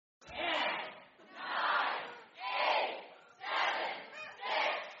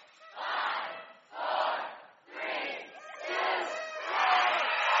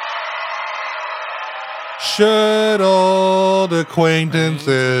Should old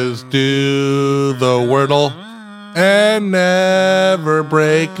acquaintances do the Wordle and never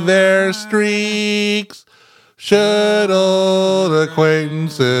break their streaks? Should old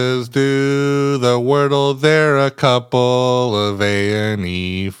acquaintances do the Wordle? They're a couple of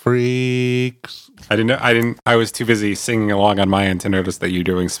A&E freaks. I was too busy singing along on my end to notice that you're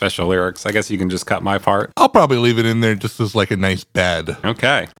doing special lyrics. I guess you can just cut my part. I'll probably leave it in there just as like a nice bed.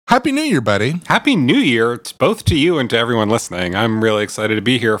 Okay. Happy New Year, buddy. Happy New Year, both to you and to everyone listening. I'm really excited to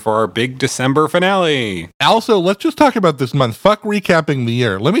be here for our big December finale. Also, let's just talk about this month. Fuck recapping the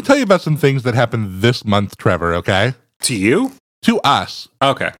year. Let me tell you about some things that happened this month, Trevor, okay? To you? To us.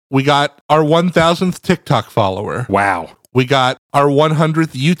 Okay. We got our 1,000th TikTok follower. Wow. We got our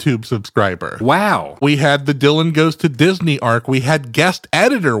 100th YouTube subscriber. Wow. We had the Dylan Goes to Disney arc. We had guest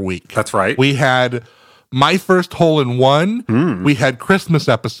editor week. That's right. We had my first hole-in-one. We had Christmas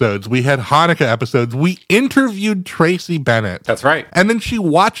episodes. We had Hanukkah episodes. We interviewed Tracy Bennett. That's right. And then she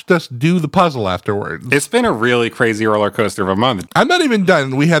watched us do the puzzle afterwards. It's been a really crazy roller coaster of a month. I'm not even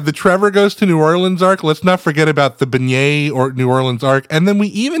done. We had the Trevor Goes to New Orleans arc. Let's not forget about the Beignet or New Orleans arc. And then we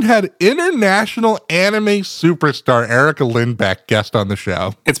even had international anime superstar Erica Lindbeck guest on the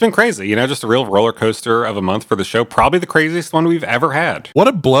show. It's been crazy, just a real roller coaster of a month for the show. Probably the craziest one we've ever had. What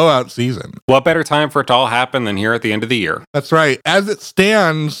a blowout season. What better time for it to all happen than here at the end of the year? That's right. As it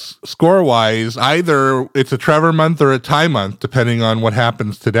stands, score-wise, either it's a Trevor month or a tie month, depending on what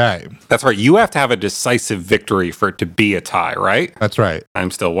happens today. That's right. You have to have a decisive victory for it to be a tie, right? That's right. I'm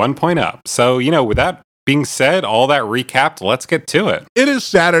still 1 point up. So, with that being said, all that recapped, let's get to it. It is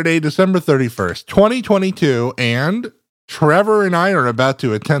Saturday, December 31st, 2022, and Trevor and I are about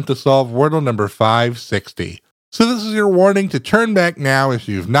to attempt to solve Wordle number 560. So this is your warning to turn back now if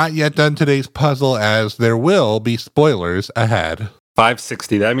you've not yet done today's puzzle, as there will be spoilers ahead.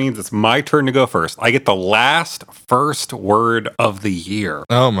 560, that means it's my turn to go first. I get the first word of the year.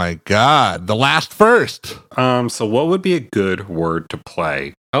 Oh my God, the last first. So what would be a good word to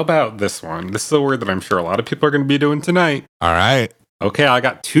play? How about this one? This is a word that I'm sure a lot of people are going to be doing tonight. All right. Okay, I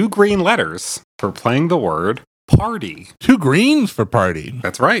got 2 green letters for playing the word party. 2 greens for party.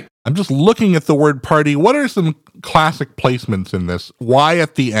 That's right. I'm just looking at the word party. What are some classic placements in this? Y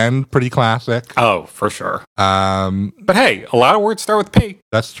at the end, pretty classic. Oh, for sure. But hey, a lot of words start with P.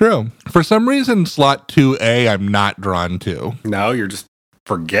 That's true. For some reason, slot 2A, I'm not drawn to. No, you're just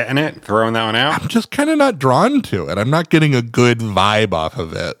forgetting it, throwing that one out? I'm just kind of not drawn to it. I'm not getting a good vibe off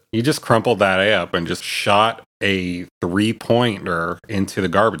of it. You just crumpled that A up and just shot a 3-pointer into the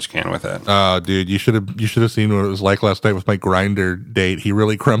garbage can with it. Oh, dude, you should have seen what it was like last night with my grinder date. He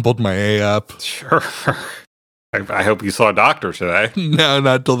really crumpled my A up. Sure. I hope you saw a doctor today. No,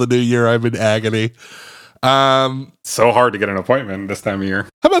 not till the new year. I'm in agony. So hard to get an appointment this time of year.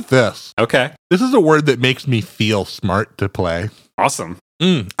 How about this? Okay. This is a word that makes me feel smart to play. Awesome.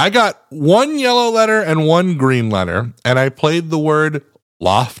 I got 1 yellow letter and 1 green letter, and I played the word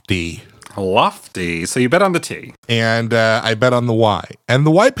lofty. Lofty. So you bet on the T. And I bet on the Y. And the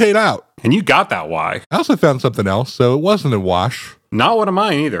Y paid out. And you got that Y. I also found something else, so it wasn't a wash. Not one of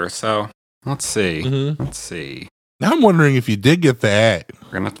mine either, so let's see. Mm-hmm. Let's see. Now I'm wondering if you did get the A.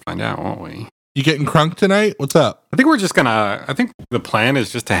 We're going to have to find out, won't we? You getting crunk tonight? What's up? I think the plan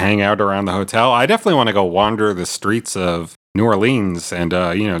is just to hang out around the hotel. I definitely want to go wander the streets of New Orleans and,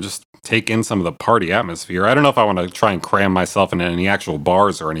 just take in some of the party atmosphere. I don't know if I want to try and cram myself into any actual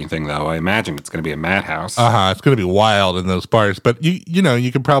bars or anything, though. I imagine it's going to be a madhouse. It's going to be wild in those bars, but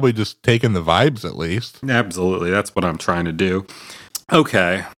you could probably just take in the vibes at least. Absolutely. That's what I'm trying to do.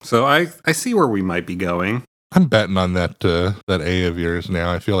 Okay. So I see where we might be going. I'm betting on that A of yours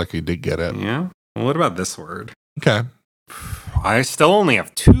now. I feel like you did get it. Yeah? Well, what about this word? Okay. I still only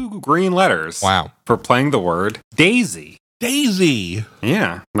have 2 green letters. Wow. For playing the word Daisy. Daisy.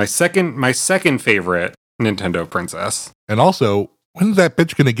 Yeah. My second favorite Nintendo princess. And also, when's that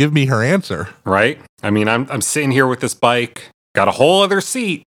bitch going to give me her answer? Right? I mean, I'm sitting here with this bike, got a whole other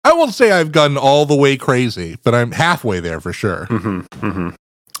seat. I won't say I've gone all the way crazy, but I'm halfway there for sure.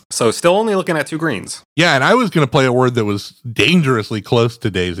 So still only looking at 2 greens. Yeah, and I was going to play a word that was dangerously close to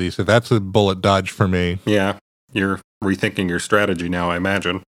Daisy, so that's a bullet dodge for me. Yeah, you're rethinking your strategy now, I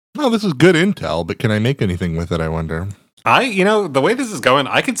imagine. Oh, this is good intel, but can I make anything with it, I wonder? The way this is going,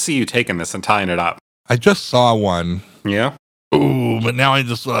 I could see you taking this and tying it up. I just saw one. Yeah? Ooh, but now I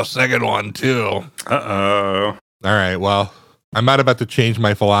just saw a second one, too. Uh-oh. All right, well, I'm not about to change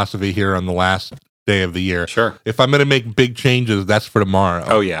my philosophy here on the last day of the year. Sure. If I'm going to make big changes, that's for tomorrow.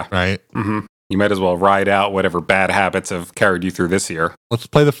 Oh, yeah. Right? Mm-hmm. You might as well ride out whatever bad habits have carried you through this year. Let's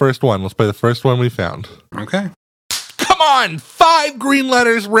play the first one. Let's play the first one we found. Okay. Come Come on, 5 green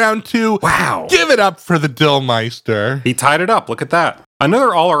letters, round 2. Wow. Give it up for the Dillmeister. He tied it up. Look at that.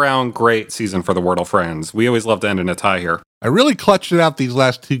 Another all-around great season for the Wordle Friends. We always love to end in a tie here. I really clutched it out these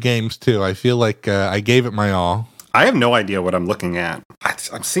last 2 games, too. I feel like I gave it my all. I have no idea what I'm looking at.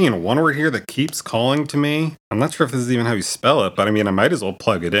 I'm seeing one word here that keeps calling to me. I'm not sure if this is even how you spell it, but I mean, I might as well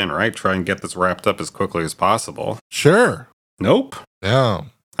plug it in, right? Try and get this wrapped up as quickly as possible. Sure. Nope. No.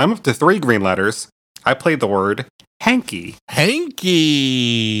 I'm up to 3 green letters. I played the word hanky.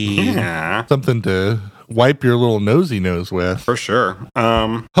 Hanky. Yeah. Something to wipe your little nosy nose with. For sure.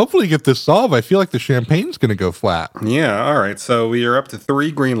 Hopefully get this solved. I feel like the champagne's going to go flat. Yeah, all right. So we are up to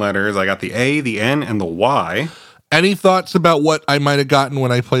 3 green letters. I got the A, the N, and the Y. Any thoughts about what I might have gotten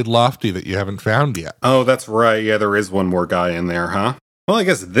when I played Lofty that you haven't found yet? Oh, that's right. Yeah, there is one more guy in there, huh? Well, I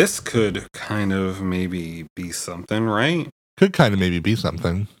guess this could kind of maybe be something, right? Could kind of maybe be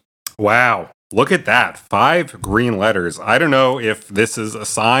something. Wow. Look at that. 5 green letters. I don't know if this is a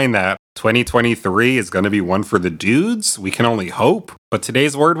sign that 2023 is going to be one for the dudes. We can only hope. But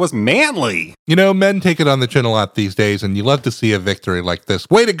today's word was manly. You know, men take it on the chin a lot these days, and you love to see a victory like this.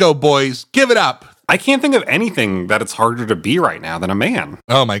 Way to go, boys. Give it up. I can't think of anything that it's harder to be right now than a man.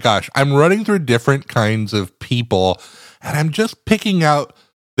 Oh my gosh. I'm running through different kinds of people, and I'm just picking out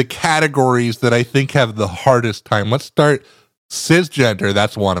the categories that I think have the hardest time. Let's start cisgender.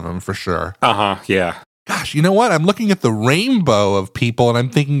 That's one of them for sure. Yeah. Gosh, you know what? I'm looking at the rainbow of people, and I'm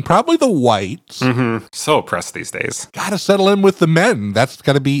thinking probably the whites. Mm-hmm. So oppressed these days. Gotta settle in with the men. That's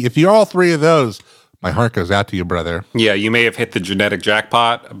gotta be, if you're all 3 of those, my heart goes out to you, brother. Yeah, you may have hit the genetic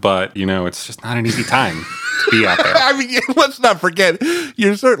jackpot, but, you know, it's just not an easy time to be out there. I mean, let's not forget,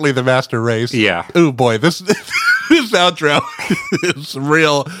 you're certainly the master race. Yeah. Oh boy, this outro is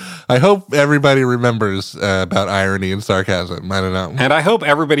real. I hope everybody remembers about irony and sarcasm. I don't know. And I hope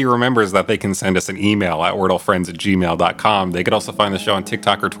everybody remembers that they can send us an email at wordlefriends@gmail.com. They could also find the show on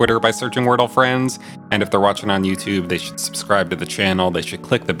TikTok or Twitter by searching Wordle Friends. And if they're watching on YouTube, they should subscribe to the channel. They should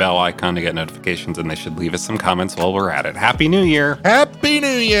click the bell icon to get notifications, and they should leave us some comments while we're at it. Happy New Year! Happy New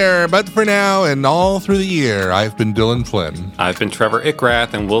Year! But for now and all through the year, I've been Dylan Flynn. I've been Trevor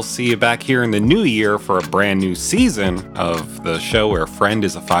Ickrath, and we'll see you back here in the new year for a brand new season of the show where friend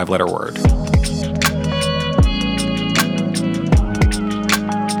is a 5-letter word.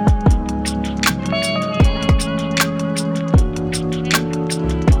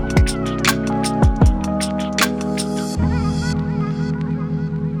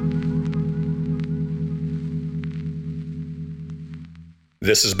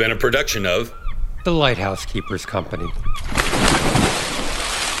 This has been a production of The Lighthouse Keepers Company.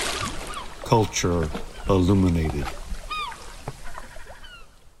 Culture illuminated.